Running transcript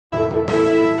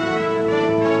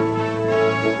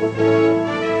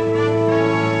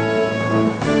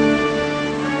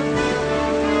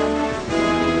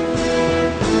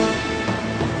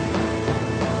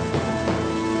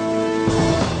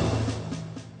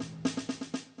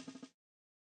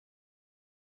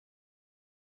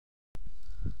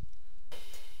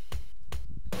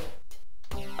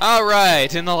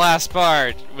Alright, in the last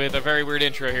part, with a very weird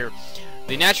intro here,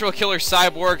 the Natural Killer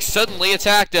Cyborg suddenly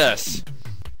attacked us.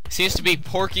 Seems to be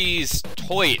Porky's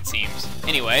toy, it seems.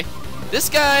 Anyway, this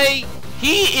guy,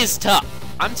 he is tough.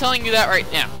 I'm telling you that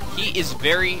right now. He is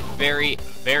very, very,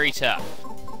 very tough.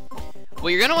 What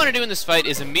you're going to want to do in this fight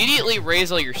is immediately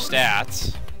raise all your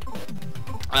stats.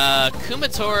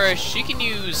 Kumatora, she can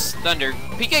use Thunder.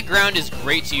 PK Ground is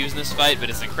great to use in this fight,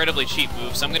 but it's an incredibly cheap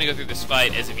move, so I'm going to go through this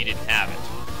fight as if you didn't have it.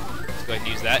 Let's go ahead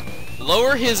and use that.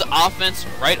 Lower his offense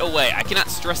right away. I cannot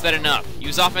stress that enough.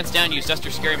 Use offense down, use Duster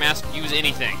Scary Mask, use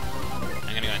anything. I'm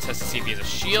going to go and test to see if he has a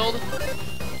shield.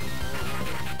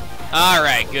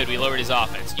 Alright, good. We lowered his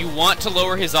offense. You want to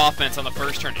lower his offense on the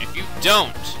first turn. If you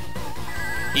don't,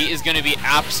 he is going to be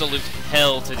absolute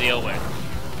hell to deal with.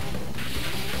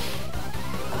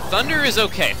 Thunder is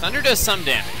okay. Thunder does some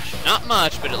damage. Not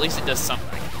much, but at least it does something.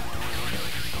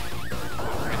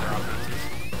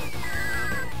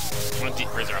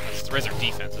 Raise our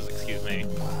defenses, excuse me.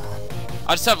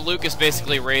 I'll just have Lucas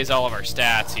basically raise all of our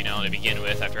stats, you know, to begin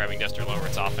with, after having Duster lower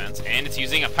its offense. And it's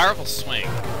using a powerful swing.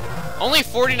 Only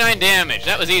 49 damage.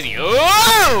 That was easy.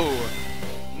 Oh!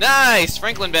 Nice!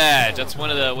 Franklin badge. That's one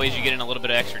of the ways you get in a little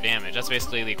bit of extra damage. That's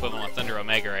basically the equivalent of Thunder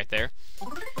Omega right there.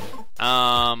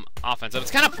 Offensive.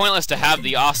 It's kind of pointless to have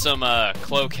the awesome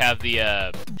cloak have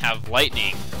the have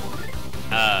lightning.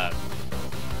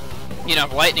 You know,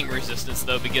 lightning resistance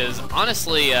though, because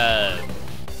honestly, and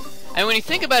when you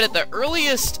think about it, the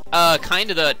earliest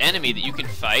kind of the enemy that you can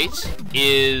fight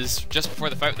is just before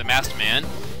the fight with the Masked Man,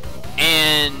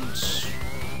 and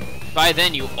by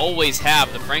then you always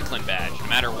have the Franklin badge, no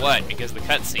matter what, because of the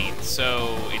cutscene.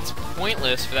 So it's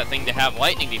pointless for that thing to have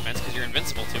lightning defense because you're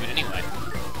invincible to it anyway.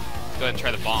 Go ahead and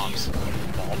try the bombs.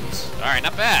 Alright,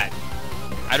 not bad.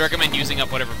 I'd recommend using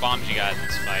up whatever bombs you got in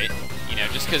this fight. You know,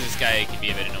 just because this guy can be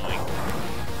a bit annoying.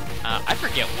 I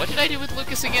forget, what did I do with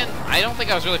Lucas again? I don't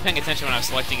think I was really paying attention when I was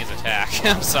selecting his attack.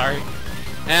 I'm sorry.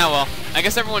 Yeah, well, I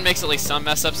guess everyone makes at least some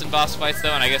mess-ups in boss fights,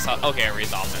 though, and I guess okay, I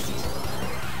raised offenses.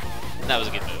 That was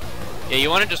a good move. Yeah, you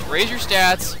want to just raise your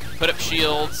stats, put up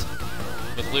shields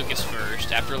with Lucas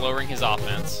first, after lowering his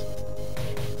offense.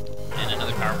 And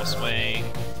another powerful swing.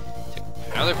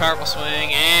 Another powerful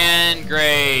swing, and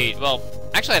great. Well,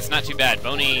 actually, that's not too bad.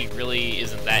 Boney really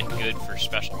isn't that good for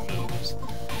special moves.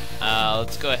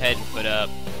 Let's go ahead and put up.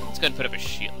 Let's go ahead and put up a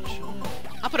shield.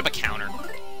 I'll put up a counter.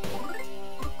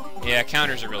 Yeah,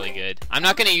 counters are really good. I'm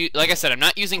not gonna use, like I said, I'm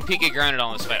not using PK Ground at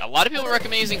all in this fight. A lot of people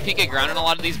recommend using PK Ground on a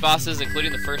lot of these bosses,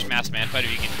 including the first Masked Man fight,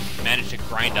 if you can manage to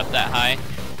grind up that high.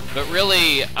 But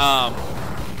really,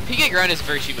 PK Ground is a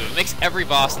very cheap move. It makes every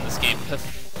boss in this game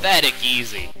pathetic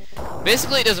easy.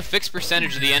 Basically, it does a fixed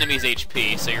percentage of the enemy's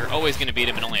HP, so you're always going to beat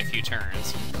him in only a few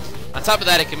turns. On top of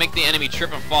that, it can make the enemy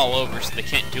trip and fall over so they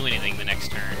can't do anything the next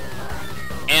turn.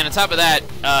 And on top of that,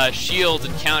 shields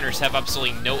and counters have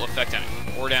absolutely no effect on it,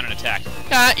 or down an attack.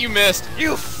 Ah, you missed!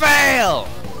 You fail!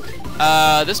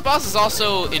 This boss is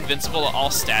also invincible to all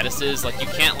statuses. Like, you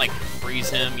can't, like, freeze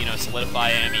him, you know,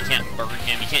 solidify him, you can't burn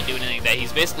him, you can't do anything like that.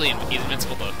 He's basically, he's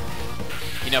invincible to,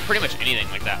 you know, pretty much anything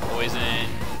like that. Poison,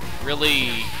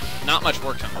 really... Not much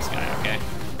worked on this guy, okay?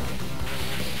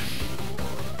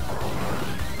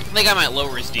 I think I might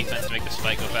lower his defense to make this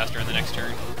fight go faster in the next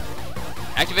turn.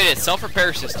 Activated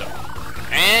self-repair system.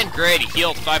 And great, he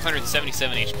healed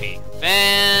 577 HP.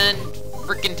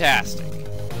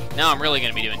 Fan-frickin-tastic. Now I'm really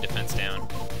going to be doing defense down.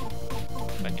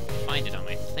 If I can find it on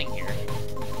my thing here.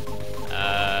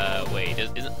 Wait,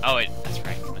 isn't... Oh, wait, that's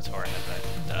right, Kumatora has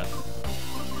that.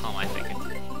 How am I thinking?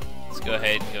 Let's go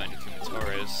ahead and go into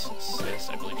Kumatora's sis.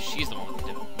 I believe she's the one with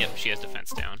yep, she has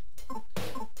defense down.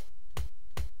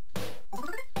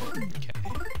 Okay.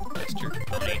 Duster,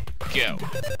 Boney, go.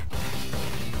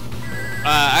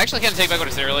 I actually kind of take back what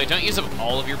I said earlier. Don't use up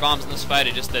all of your bombs in this fight.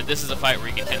 It's just that this is a fight where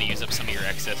you can tend to use up some of your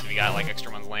excess if you got like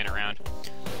extra ones laying around.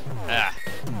 Ah,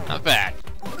 not bad.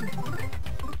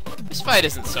 This fight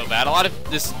isn't so bad.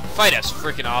 This fight has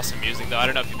freaking awesome music, though. I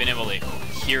don't know if you've been able to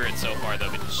hear it so far, though,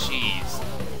 but jeez.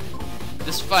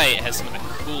 This fight has some of the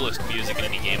coolest music in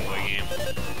any Game Boy game.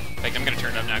 In fact, I'm going to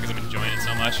turn it up now because I'm enjoying it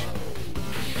so much.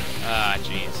 Ah,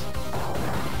 jeez.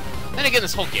 Then again,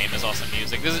 this whole game has awesome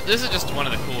music. This is just one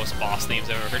of the coolest boss themes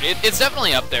I've ever heard. It's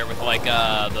definitely up there with, like,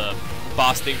 the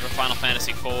boss theme from Final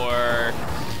Fantasy IV,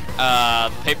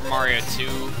 Paper Mario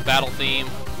 2 battle theme.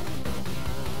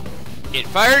 It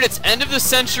fired its end of the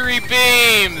century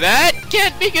beam! That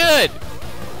can't be good!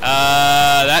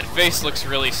 That face looks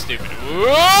really stupid.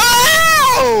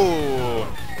 Whoa!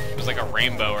 It was like a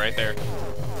rainbow right there.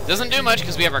 Doesn't do much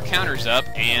because we have our counters up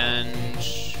and,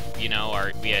 you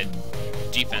know, we had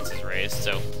defenses raised,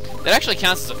 so that actually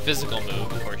counts as a physical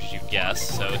move, of course, as you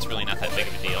guess, so it's really not that big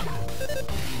of a deal.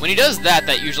 When he does that,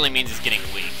 that usually means he's getting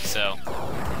weak, so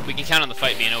we can count on the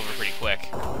fight being over pretty quick.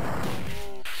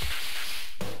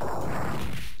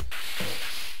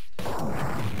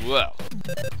 Whoa.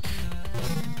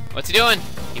 What's he doing?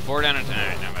 He bore down into...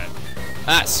 Alright, never mind.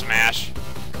 Ah, smash.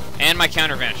 And my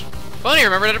counter vanished. Funny,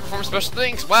 remember how to perform special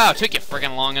things? Wow, it took you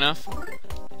friggin' long enough.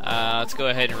 Let's go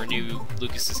ahead and renew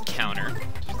Lucas's counter.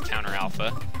 Counter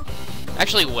alpha.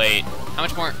 Actually, wait. How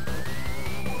much more?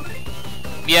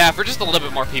 Yeah, for just a little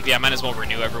bit more PP, I might as well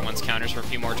renew everyone's counters for a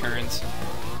few more turns.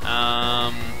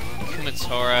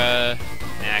 Kumatora.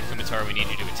 Nah, Kumatora, we need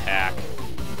you to attack.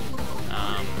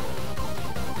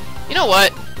 You know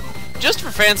what? Just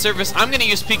for fan service, I'm going to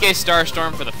use PK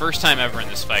Starstorm for the first time ever in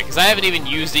this fight, because I haven't even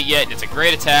used it yet, and it's a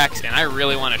great attack, and I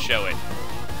really want to show it.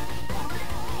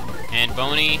 And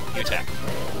Boney, you attack.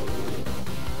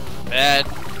 Bad.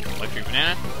 Electric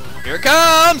Banana. Here it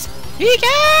comes! PK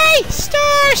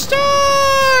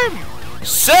Starstorm!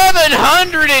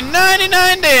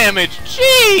 799 damage!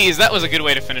 Jeez, that was a good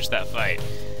way to finish that fight.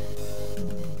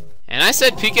 And I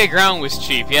said PK Ground was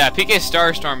cheap. Yeah, PK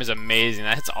Starstorm is amazing.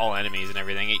 That hits all enemies and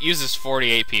everything. It uses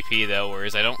 48 PP though,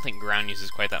 whereas I don't think Ground uses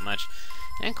quite that much.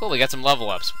 And cool, we got some level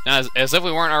ups. Now, as if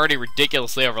we weren't already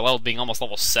ridiculously overleveled, being almost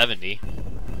level 70.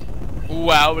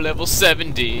 Wow, level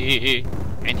 70!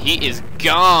 And he is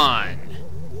gone!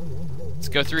 Let's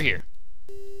go through here.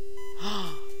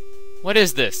 What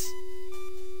is this?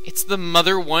 It's the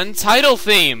Mother 1 title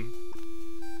theme!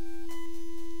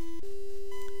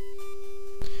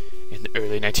 In the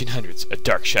early 1900s, a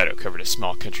dark shadow covered a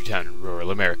small country town in rural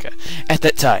America. At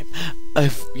that time, a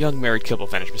young married couple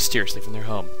vanished mysteriously from their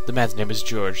home. The man's name was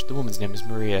George, the woman's name was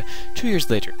Maria. 2 years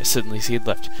later, as suddenly as he had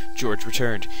left, George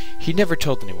returned. He never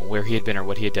told anyone where he had been or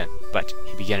what he had done, but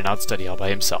he began an odd study all by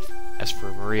himself. As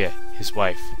for Maria, his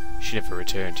wife, she never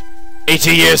returned.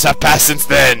 80 years have passed since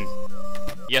then!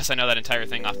 Yes, I know that entire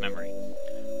thing off memory.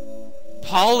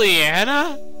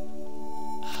 Pollyanna?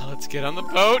 Let's get on the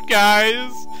boat,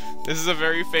 guys! This is a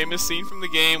very famous scene from the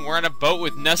game. We're on a boat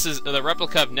with the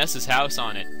replica of Ness's house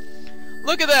on it.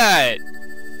 Look at that!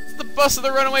 It's the bus of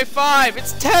the Runaway 5!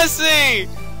 It's Tessie!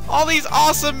 All these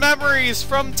awesome memories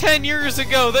from 10 years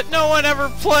ago that no one ever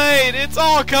played! It's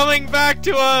all coming back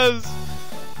to us!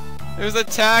 There's a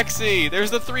taxi! There's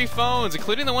the 3 phones,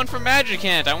 including the one from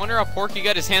Magicant! I wonder how Porky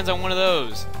got his hands on one of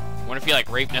those. I wonder if he,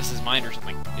 like, raped Ness's mind or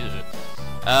something. Ew.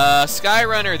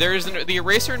 Skyrunner, there's the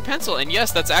eraser and pencil, and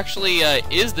yes, that's actually,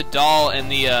 is the doll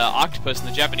and the, octopus in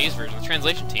the Japanese version. The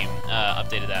translation team,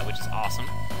 updated that, which is awesome.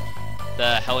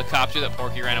 The helicopter that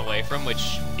Porky ran away from,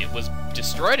 which it was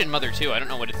destroyed in Mother 2. I don't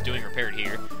know what it's doing repaired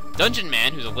here. Dungeon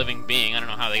Man, who's a living being. I don't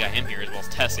know how they got him here, as well as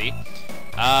Tessie.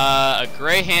 A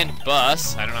Greyhound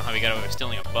bus. I don't know how he got away with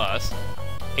stealing a bus.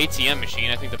 ATM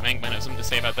machine. I think the bank might have something to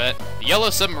say about that. The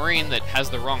yellow submarine that has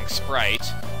the wrong sprite.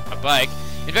 A bike.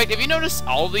 In fact, have you noticed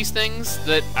all of these things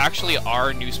that actually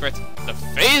are new sprites? The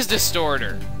phase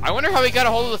distorter! I wonder how he got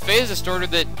a hold of the phase distorter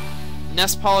that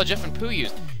Ness, Paula, Jeff, and Pooh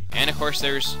used. And of course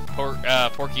there's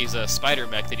Porky's spider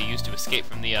mech that he used to escape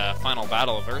from the final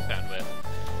battle of Earthbound with.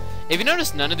 If you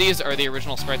notice, none of these are the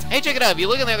original sprites. Hey, check it out! If you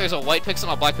look in there, there's a white pixel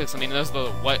and a black pixel. I mean, those are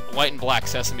the white and black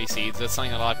sesame seeds. That's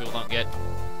something that a lot of people don't get.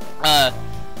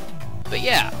 But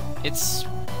yeah, this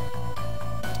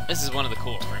is one of the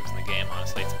coolest rooms in the game,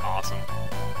 honestly. It's awesome.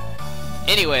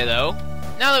 Anyway, though,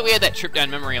 now that we had that trip down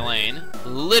memory lane,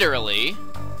 literally,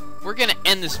 we're gonna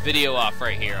end this video off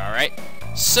right here, alright?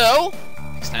 So,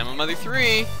 next time on Mother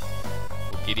 3,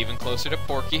 we'll get even closer to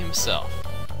Porky himself.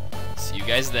 See you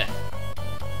guys then.